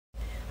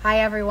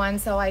Hi everyone,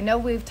 so I know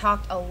we've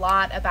talked a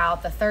lot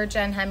about the 3rd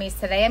gen Hemis.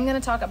 Today I'm going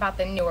to talk about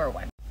the newer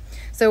one.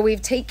 So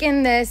we've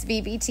taken this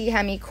VVT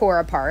Hemi core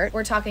apart.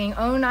 We're talking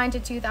 09 to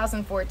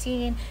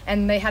 2014,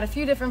 and they had a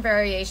few different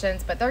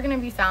variations, but they're going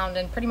to be found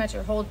in pretty much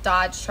your whole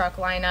Dodge truck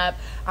lineup,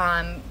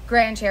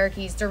 Grand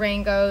Cherokees,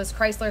 Durangos,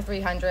 Chrysler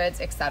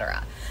 300s,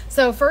 etc.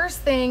 So first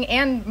thing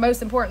and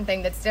most important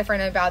thing that's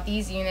different about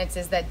these units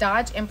is that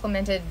Dodge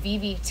implemented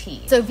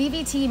VVT. So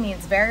VVT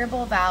means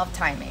variable valve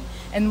timing.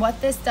 And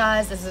what this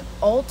does is it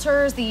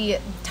alters the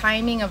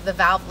timing of the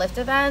valve lift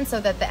event so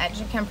that the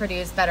engine can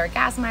produce better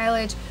gas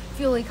mileage,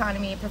 fuel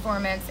economy,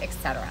 performance,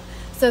 etc.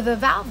 So the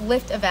valve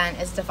lift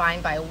event is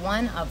defined by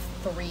one of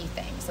 3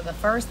 things. So the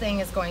first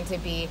thing is going to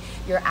be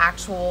your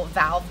actual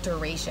valve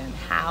duration,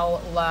 how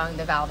long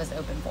the valve is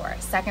open for.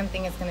 Second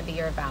thing is going to be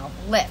your valve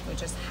lift,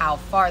 which is how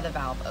far the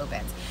valve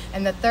opens.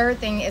 And the third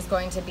thing is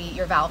going to be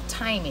your valve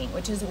timing,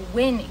 which is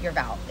when your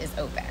valve is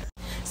open.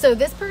 So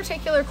this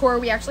particular core,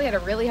 we actually had a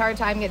really hard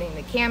time getting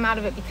the cam out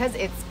of it because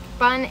it's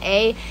spun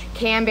a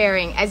cam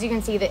bearing. As you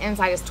can see, the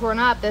inside is torn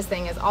up. This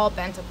thing is all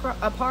bent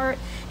apart.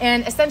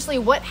 And essentially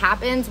what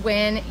happens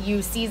when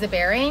you seize a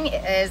bearing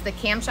is the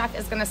camshaft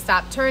is going to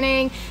stop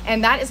turning,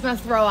 and that is going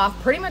to throw off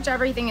pretty much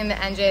everything in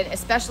the engine,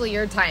 especially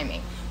your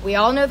timing. We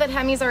all know that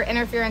Hemis are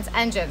interference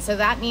engines, so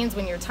that means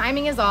when your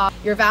timing is off,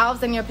 your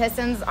valves and your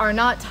pistons are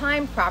not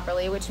timed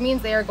properly, which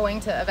means they are going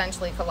to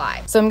eventually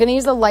collide. So I'm going to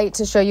use a light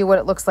to show you what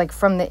it looks like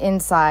from the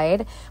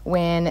inside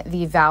when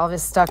the valve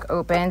is stuck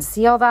open.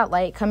 See all that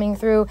light coming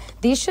through?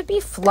 These should be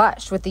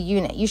flush with the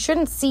unit. You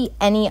shouldn't see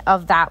any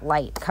of that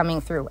light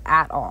coming through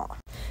at all.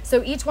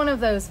 So each one of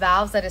those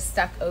valves that is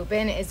stuck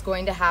open is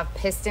going to have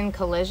piston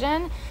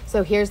collision.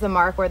 So here's the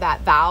mark where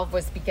that valve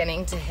was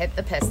beginning to hit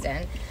the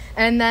piston.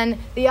 And then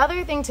the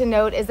other thing to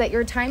note is that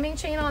your timing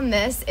chain on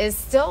this is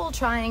still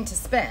trying to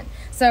spin.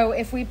 So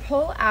if we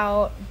pull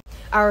out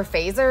our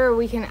phaser,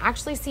 we can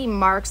actually see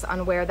marks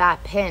on where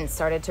that pin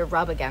started to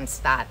rub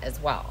against that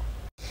as well.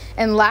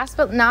 And last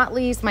but not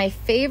least, my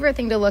favorite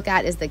thing to look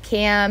at is the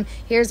cam.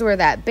 Here's where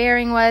that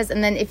bearing was.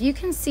 And then if you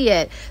can see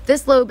it,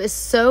 this lobe is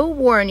so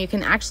worn, you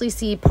can actually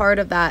see part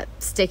of that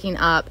sticking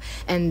up.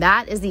 And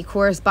that is the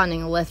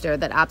corresponding lifter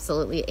that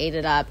absolutely ate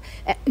it up.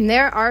 And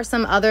there are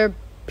some other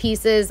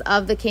pieces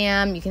of the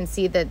cam. You can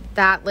see that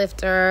that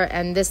lifter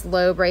and this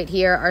lobe right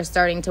here are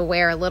starting to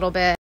wear a little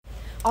bit.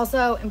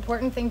 Also,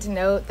 important thing to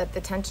note that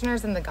the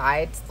tensioners and the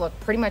guides look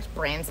pretty much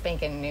brand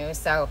spanking new.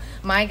 So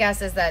my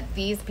guess is that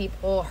these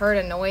people heard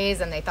a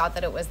noise and they thought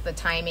that it was the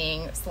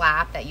timing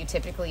slap that you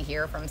typically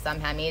hear from some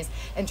Hemis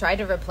and tried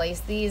to replace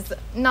these,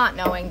 not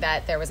knowing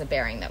that there was a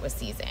bearing that was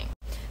seizing.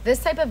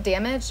 This type of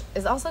damage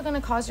is also going to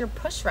cause your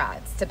push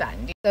rods to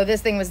bend. So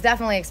this thing was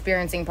definitely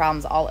experiencing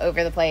problems all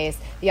over the place.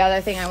 The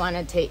other thing I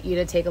wanted you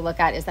to take a look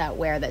at is that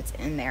wear that's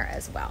in there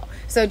as well.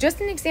 So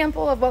just an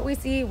example of what we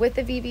see with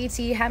the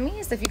VVT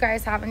Hemis. If you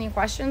guys have any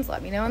questions,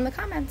 let me know in the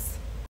comments.